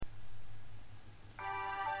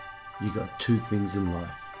You got two things in life.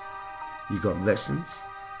 You got lessons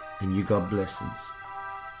and you got blessings.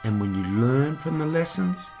 And when you learn from the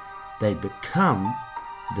lessons, they become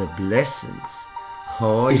the blessings.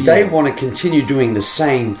 They want to continue doing the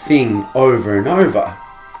same thing over and over,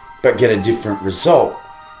 but get a different result.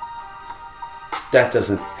 That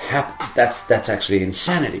doesn't happen. That's actually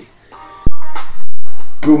insanity.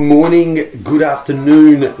 Good morning, good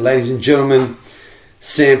afternoon, ladies and gentlemen.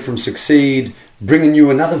 Sam from Succeed, bringing you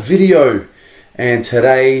another video. And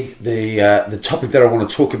today, the topic that I want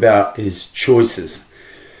to talk about is choices.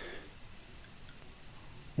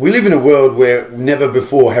 We live in a world where never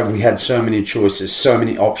before have we had so many choices, so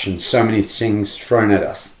many options, so many things thrown at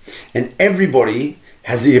us. And everybody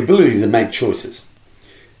has the ability to make choices.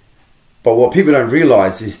 But what people don't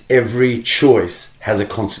realize is every choice has a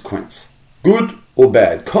consequence, good or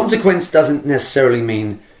bad. Consequence doesn't necessarily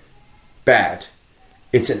mean bad.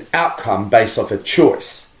 It's an outcome based off a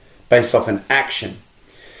choice, based off an action.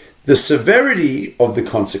 The severity of the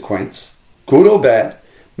consequence, good or bad,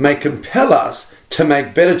 may compel us to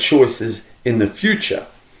make better choices in the future.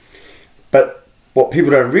 But what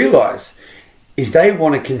people don't realize is they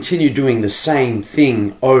want to continue doing the same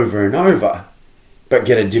thing over and over, but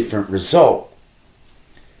get a different result.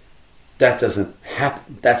 That doesn't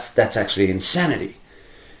happen. That's actually insanity.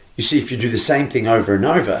 You see, if you do the same thing over and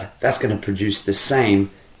over, that's going to produce the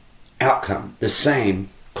same outcome, the same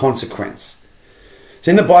consequence.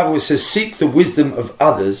 So in the Bible it says, seek the wisdom of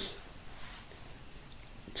others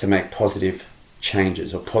to make positive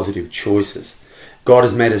changes or positive choices. God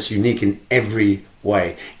has made us unique in every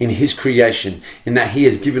way, in His creation, in that He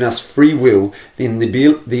has given us free will, in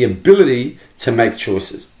the ability to make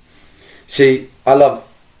choices. See, I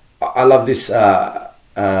love this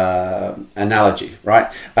analogy,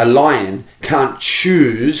 right? A lion can't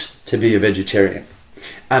choose to be a vegetarian.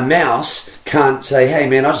 A mouse can't say, hey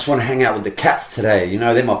man, I just want to hang out with the cats today. You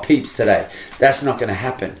know, they're my peeps today. That's not going to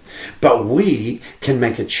happen. But we can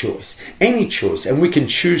make a choice, any choice, and we can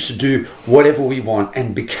choose to do whatever we want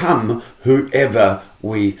and become whoever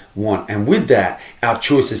we want. And with that, our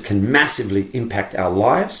choices can massively impact our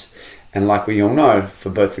lives. And like we all know, for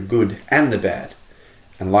both the good and the bad.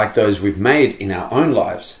 And like those we've made in our own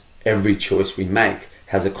lives, every choice we make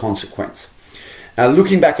has a consequence.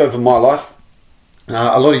 Looking back over my life,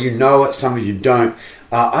 a lot of you know it, some of you don't.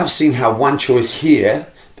 I've seen how one choice here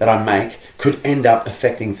that I make could end up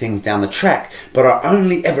affecting things down the track. But I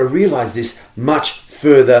only ever realized this much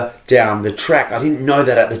further down the track. I didn't know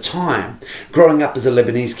that at the time. Growing up as a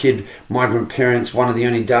Lebanese kid, migrant parents, one of the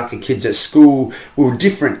only darker kids at school, we were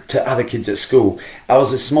different to other kids at school. I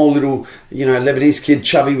was a small little, Lebanese kid,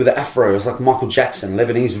 chubby with an afro. I was like Michael Jackson,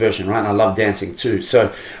 Lebanese version, right? And I love dancing too.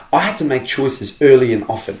 So I had to make choices early and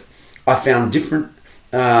often. I found different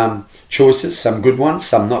choices, some good ones,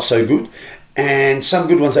 some not so good, and some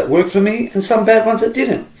good ones that worked for me and some bad ones that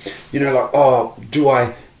didn't.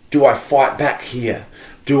 Do I fight back here?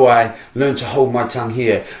 Do I learn to hold my tongue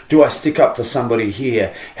here? Do I stick up for somebody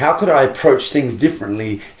here? How could I approach things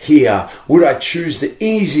differently here? Would I choose the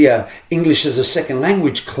easier English as a second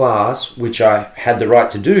language class, which I had the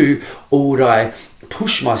right to do, or would I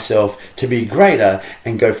push myself to be greater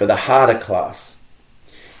and go for the harder class?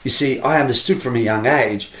 You see, I understood from a young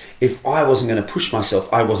age, if I wasn't going to push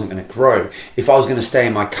myself, I wasn't going to grow. If I was going to stay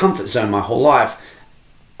in my comfort zone my whole life,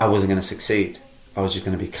 I wasn't going to succeed. I was just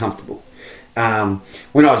going to be comfortable.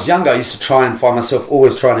 When I was younger, I used to try and find myself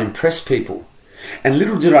always trying to impress people. And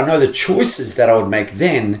little did I know the choices that I would make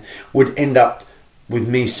then would end up with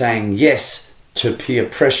me saying yes to peer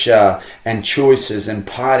pressure and choices and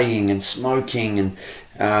partying and smoking and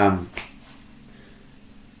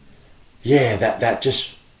that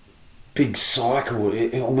just big cycle,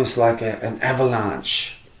 almost like an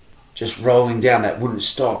avalanche, just rolling down that wouldn't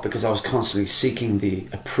stop because I was constantly seeking the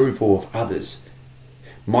approval of others.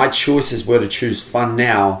 My choices were to choose fun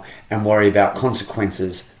now and worry about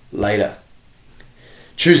consequences later.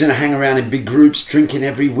 Choosing to hang around in big groups, drinking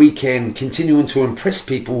every weekend, continuing to impress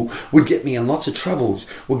people would get me in lots of troubles,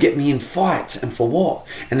 would get me in fights, and for what?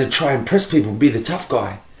 And to try and impress people, be the tough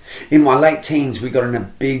guy. In my late teens, we got in a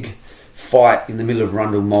big fight in the middle of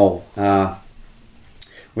Rundle Mall.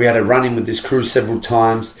 We had a run-in with this crew several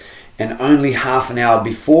times, and only half an hour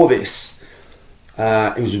before this,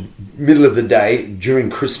 it was middle of the day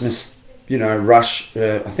during Christmas, rush.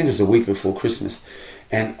 I think it was the week before Christmas,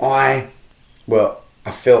 and I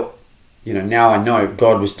felt, now I know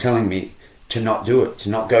God was telling me to not do it, to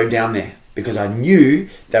not go down there, because I knew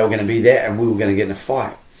they were going to be there and we were going to get in a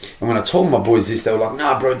fight. And when I told my boys this, they were like,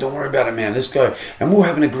 nah, bro, don't worry about it, man. Let's go. And we were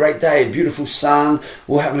having a great day, beautiful sun.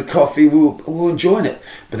 We were having a coffee. We were enjoying it.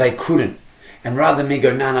 But they couldn't. And rather than me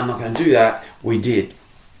go, no, I'm not going to do that, we did.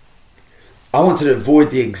 I wanted to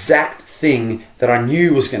avoid the exact thing that I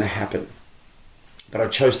knew was going to happen. But I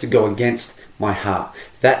chose to go against my heart.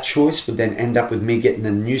 That choice would then end up with me getting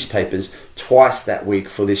the newspapers twice that week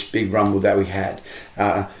for this big rumble that we had.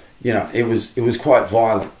 It was quite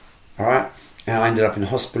violent, all right? And I ended up in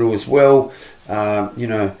hospital as well.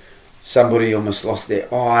 Somebody almost lost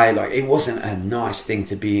their eye. Like, it wasn't a nice thing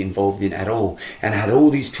to be involved in at all. And I had all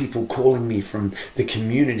these people calling me from the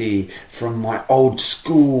community, from my old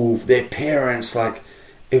school, their parents. Like,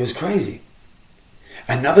 it was crazy.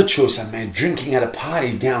 Another choice I made, drinking at a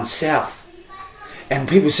party down south. And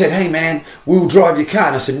people said, hey man, we'll drive your car.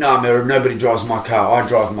 And I said, no, nobody drives my car. I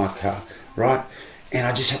drive my car, right? And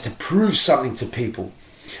I just had to prove something to people.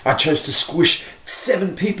 I chose to squish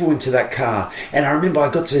 7 people into that car. And I remember I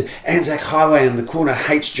got to Anzac Highway on the corner.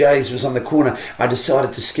 HJ's was on the corner. I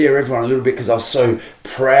decided to scare everyone a little bit because I was so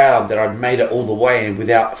proud that I'd made it all the way and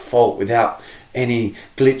without fault, without any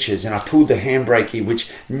glitches. And I pulled the handbrake, which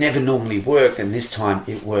never normally worked, and this time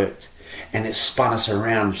it worked. And it spun us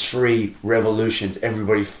around 3 revolutions.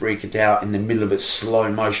 Everybody freaked out in the middle of it, slow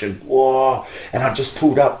motion. Whoa! And I just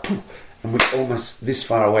pulled up, and we're almost this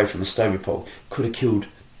far away from a Stobie pole. Could have killed,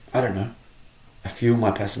 I don't know, a few of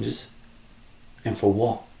my passengers. And for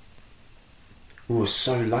what? We were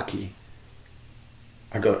so lucky.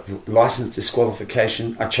 I got license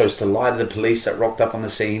disqualification. I chose to lie to the police that rocked up on the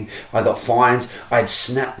scene. I got fines. I had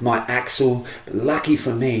snapped my axle. But lucky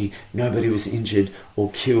for me, nobody was injured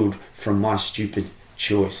or killed from my stupid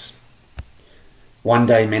choice. One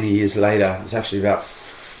day, many years later, it was actually about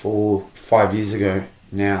 5 years ago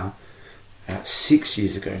now, 6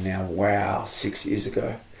 years ago now, wow, 6 years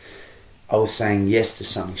ago, I was saying yes to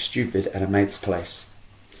something stupid at a mate's place.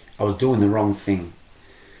 I was doing the wrong thing.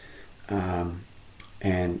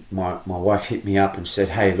 And my wife hit me up and said,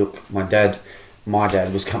 hey, look, my dad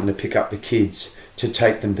was coming to pick up the kids to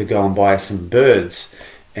take them to go and buy some birds.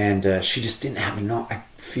 And she just didn't have a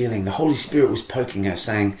feeling. The Holy Spirit was poking her,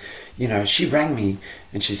 saying, she rang me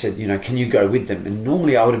and she said, can you go with them? And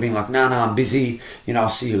normally I would have been like, no, I'm busy, I'll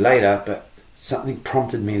see you later. But something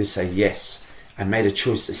prompted me to say yes. I made a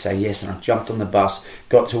choice to say yes, and I jumped on the bus,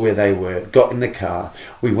 got to where they were, got in the car.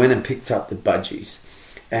 We went and picked up the budgies.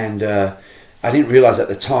 And I didn't realise at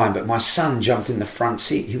the time, but my son jumped in the front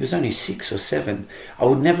seat. He was only 6 or 7. I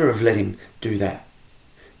would never have let him do that.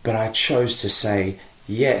 But I chose to say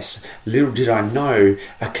yes. Little did I know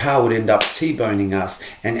a car would end up T-boning us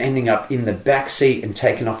and ending up in the back seat and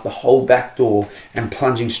taking off the whole back door and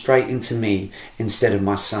plunging straight into me instead of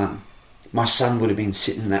my son. My son would have been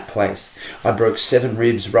sitting in that place. I broke 7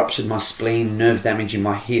 ribs, ruptured my spleen, nerve damage in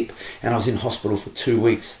my hip, and I was in hospital for 2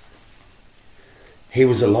 weeks. He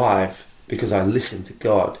was alive because I listened to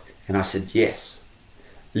God and I said yes.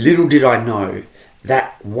 Little did I know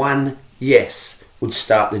that one yes would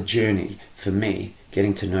start the journey for me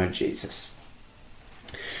getting to know Jesus.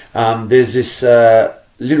 There's this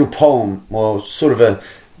little poem, or sort of a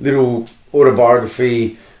little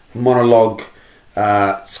autobiography monologue.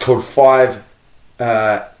 It's called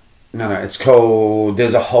it's called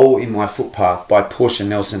There's a Hole in My Footpath by Portia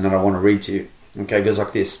Nelson that I want to read to you. Okay, it goes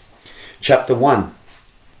like this. Chapter 1.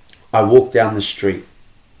 I walk down the street.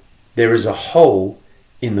 There is a hole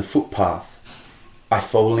in the footpath. I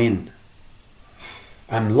fall in.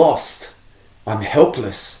 I'm lost. I'm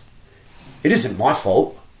helpless. It isn't my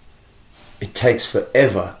fault. It takes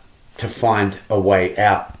forever to find a way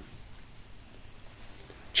out.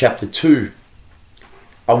 Chapter 2.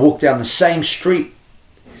 I walk down the same street.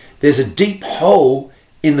 There's a deep hole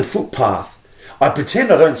in the footpath. I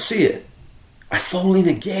pretend I don't see it. I fall in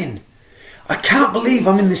again. I can't believe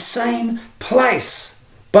I'm in the same place.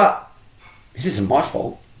 But it isn't my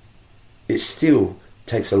fault. It still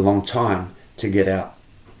takes a long time to get out.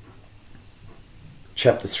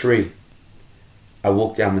 Chapter 3. I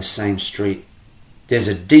walk down the same street. There's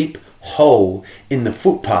a deep hole in the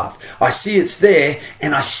footpath. I see it's there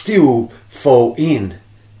and I still fall in.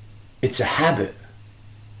 It's a habit.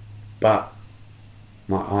 But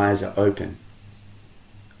my eyes are open.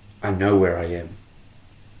 I know where I am.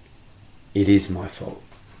 It is my fault.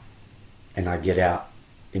 And I get out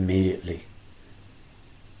immediately.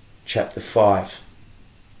 Chapter 4.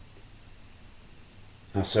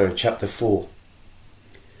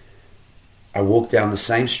 I walk down the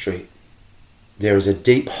same street. There is a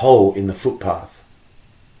deep hole in the footpath.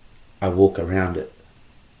 I walk around it.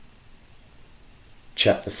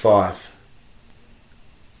 Chapter 5.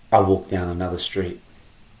 I walk down another street.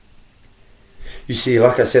 You see,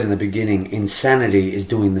 like I said in the beginning, insanity is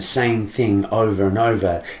doing the same thing over and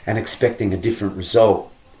over and expecting a different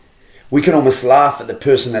result. We can almost laugh at the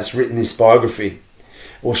person that's written this biography,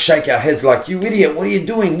 or shake our heads like, you idiot, what are you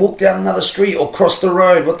doing? Walk down another street or cross the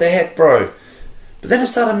road. What the heck, bro? But then it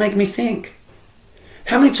started making me think,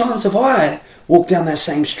 how many times have I walked down that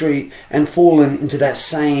same street and fallen into that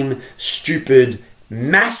same stupid,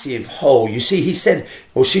 massive hole? You see, he said,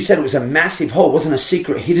 or she said it was a massive hole. It wasn't a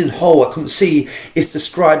secret hidden hole I couldn't see. It's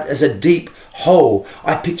described as a deep hole.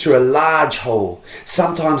 I picture a large hole.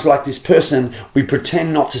 Sometimes, like this person, we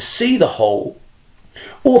pretend not to see the hole,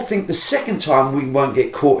 or think the second time we won't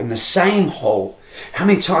get caught in the same hole. How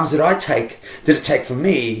many times did it take for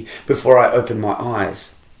me before I opened my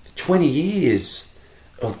eyes? 20 years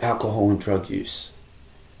of alcohol and drug use.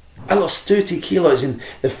 I lost 30 kilos in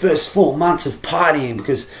the first 4 months of partying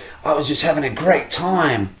because I was just having a great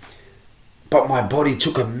time. But my body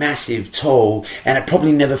took a massive toll, and it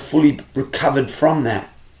probably never fully recovered from that.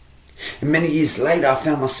 And many years later, I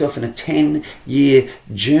found myself in a 10-year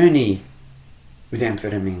journey with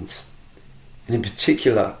amphetamines. And in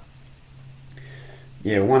particular,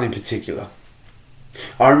 one in particular.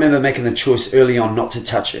 I remember making the choice early on not to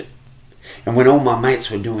touch it, and when all my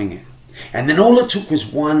mates were doing it. And then all it took was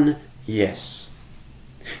one yes.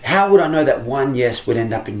 How would I know that one yes would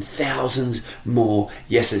end up in thousands more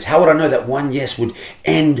yeses? How would I know that one yes would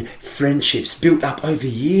end friendships built up over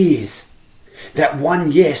years? That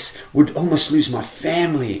one yes would almost lose my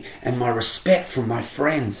family and my respect from my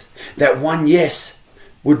friends. That one yes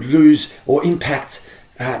would lose or impact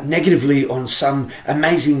negatively on some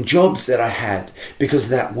amazing jobs that I had because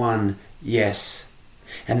of that one yes.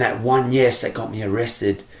 And that one yes that got me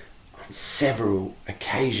arrested on several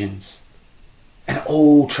occasions. And it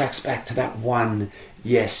all tracks back to that one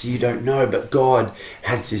yes. You don't know, but God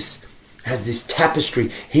has this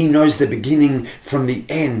tapestry. He knows the beginning from the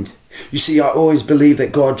end. You see, I always believe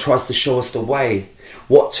that God tries to show us the way,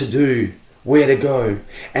 what to do, where to go.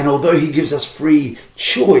 And although he gives us free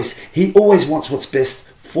choice, he always wants what's best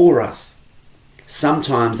for us.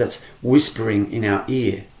 Sometimes that's whispering in our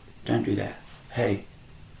ear, don't do that. Hey,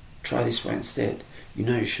 try this way instead. You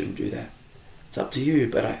know you shouldn't do that. It's up to you,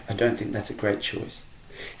 but I don't think that's a great choice.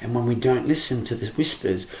 And when we don't listen to the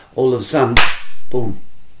whispers, all of a sudden, boom.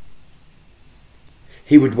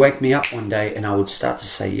 He would wake me up one day and I would start to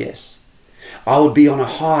say yes. I would be on a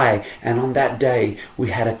high, and on that day we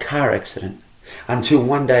had a car accident. Until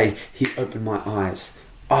one day he opened my eyes.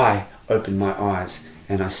 I opened my eyes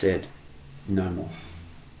and I said, no more.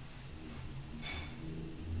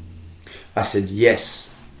 I said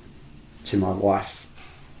yes to my wife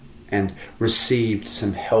and received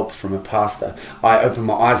some help from a pastor. I opened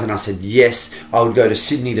my eyes and I said yes, I would go to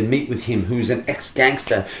Sydney to meet with him, who's an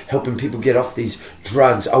ex-gangster, helping people get off these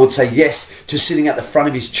drugs. I would say yes to sitting at the front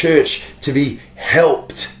of his church to be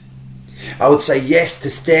helped. I would say yes to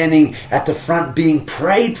standing at the front being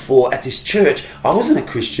prayed for at this church. I wasn't a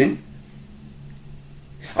Christian.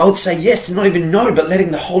 I would say yes to not even know, but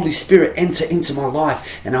letting the Holy Spirit enter into my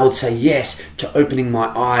life. And I would say yes to opening my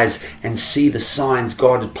eyes and see the signs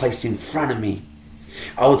God had placed in front of me.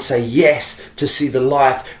 I would say yes to see the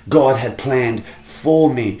life God had planned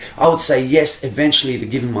for me. I would say yes eventually to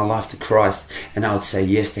giving my life to Christ. And I would say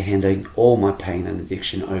yes to handing all my pain and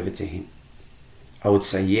addiction over to him. I would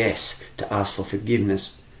say yes to ask for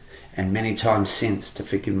forgiveness, and many times since to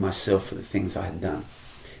forgive myself for the things I had done,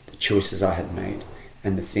 the choices I had made,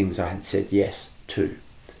 and the things I had said yes to.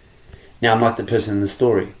 Now I'm like the person in the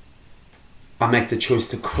story. I make the choice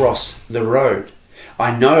to cross the road.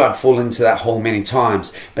 I know I'd fallen into that hole many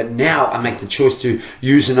times, but now I make the choice to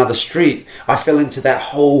use another street. I fell into that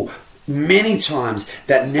hole many times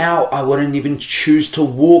that now I wouldn't even choose to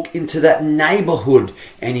walk into that neighborhood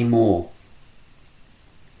anymore.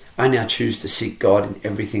 I now choose to seek God in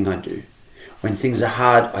everything I do. When things are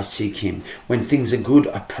hard, I seek him. When things are good,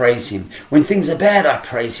 I praise him. When things are bad, I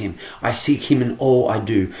praise him. I seek him in all I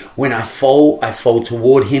do. When I fall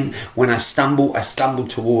toward him. When I stumble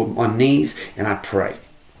toward my knees and I pray.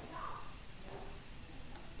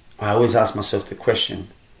 I always ask myself the question,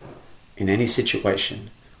 in any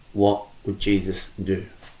situation, what would Jesus do?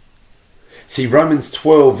 See, Romans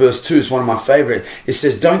 12 verse 2 is one of my favorite. It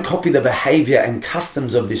says, don't copy the behavior and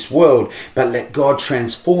customs of this world, but let God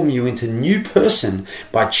transform you into a new person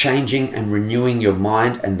by changing and renewing your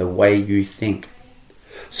mind and the way you think.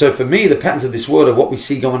 So for me, the patterns of this world are what we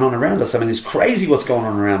see going on around us. I mean, it's crazy what's going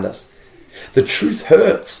on around us. The truth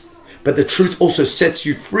hurts, but the truth also sets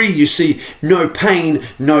you free. You see, no pain,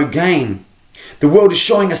 no gain. The world is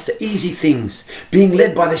showing us the easy things, being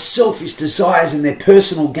led by their selfish desires and their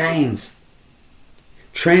personal gains.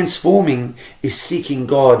 Transforming is seeking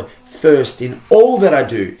God first in all that I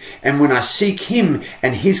do. And when I seek him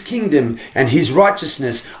and his kingdom and his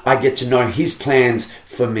righteousness, I get to know his plans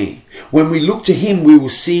for me. When we look to him, we will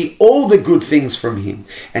see all the good things from him,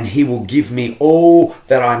 and he will give me all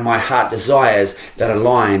that my heart desires that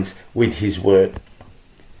aligns with his word.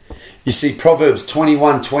 You see, Proverbs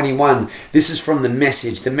 21:21, this is from the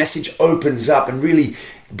Message. The Message opens up and really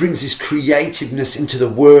brings this creativeness into the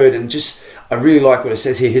word. And just, I really like what it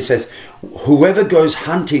says here. It says, whoever goes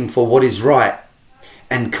hunting for what is right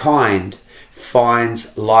and kind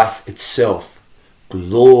finds life itself,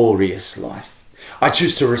 glorious life. I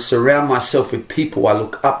choose to surround myself with people I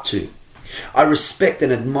look up to. I respect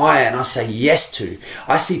and admire, and I say yes to.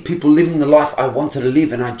 I see people living the life I wanted to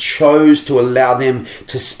live, and I chose to allow them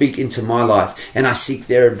to speak into my life, and I seek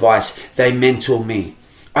their advice. They mentor me.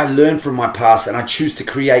 I learn from my past, and I choose to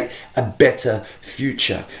create a better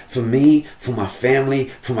future for me, for my family,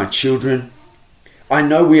 for my children. I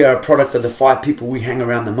know we are a product of the 5 people we hang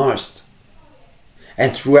around the most.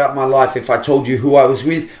 And throughout my life, if I told you who I was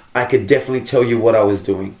with, I could definitely tell you what I was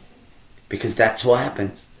doing, because that's what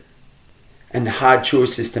happens. And the hard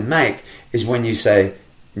choices to make is when you say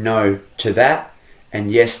no to that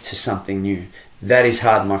and yes to something new. That is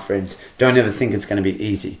hard, my friends. Don't ever think it's going to be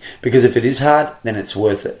easy, because if it is hard, then it's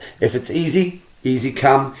worth it. If it's easy, easy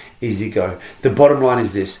come, easy go. The bottom line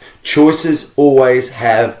is this: choices always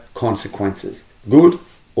have consequences, good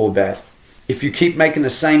or bad. If you keep making the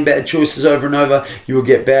same bad choices over and over, you will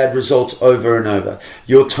get bad results over and over.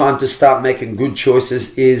 Your time to start making good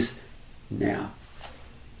choices is now.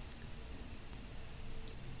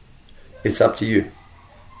 It's up to you.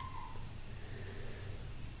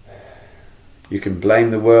 You can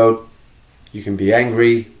blame the world. You can be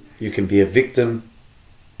angry. You can be a victim.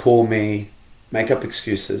 Poor me. Make up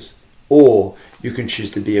excuses. Or you can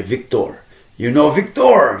choose to be a victor. You know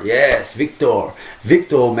Victor? Yes, Victor.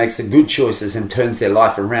 Victor makes the good choices and turns their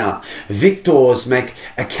life around. Victors make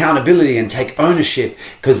accountability and take ownership,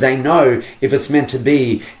 because they know if it's meant to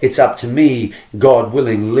be, it's up to me, God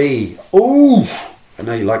willingly. Ooh! I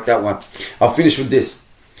know you like that one. I'll finish with this.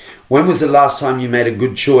 When was the last time you made a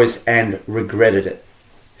good choice and regretted it?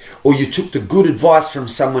 Or you took the good advice from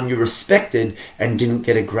someone you respected and didn't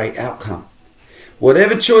get a great outcome?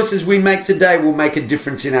 Whatever choices we make today will make a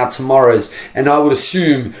difference in our tomorrows. And I would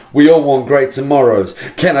assume we all want great tomorrows.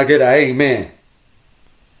 Can I get an amen?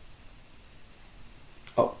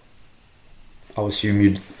 Oh, I'll assume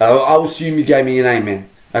you gave me an amen.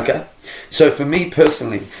 Okay, so for me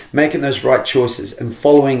personally, making those right choices and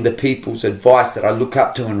following the people's advice that I look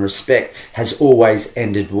up to and respect has always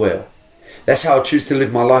ended well. That's how I choose to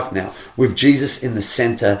live my life now, with Jesus in the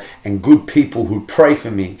center and good people who pray for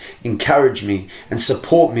me, encourage me, and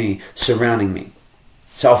support me surrounding me.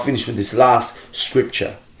 So I'll finish with this last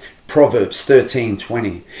scripture, Proverbs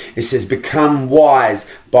 13:20. It says, become wise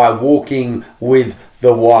by walking with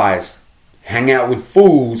the wise. Hang out with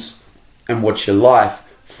fools and watch your life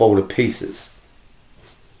fall to pieces.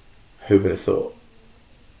 Who would have thought?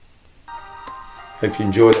 Hope you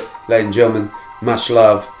enjoyed it. Ladies and gentlemen, much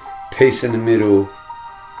love. Peace in the middle.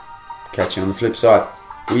 Catch you on the flip side.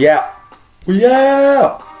 We out. We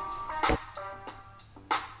out.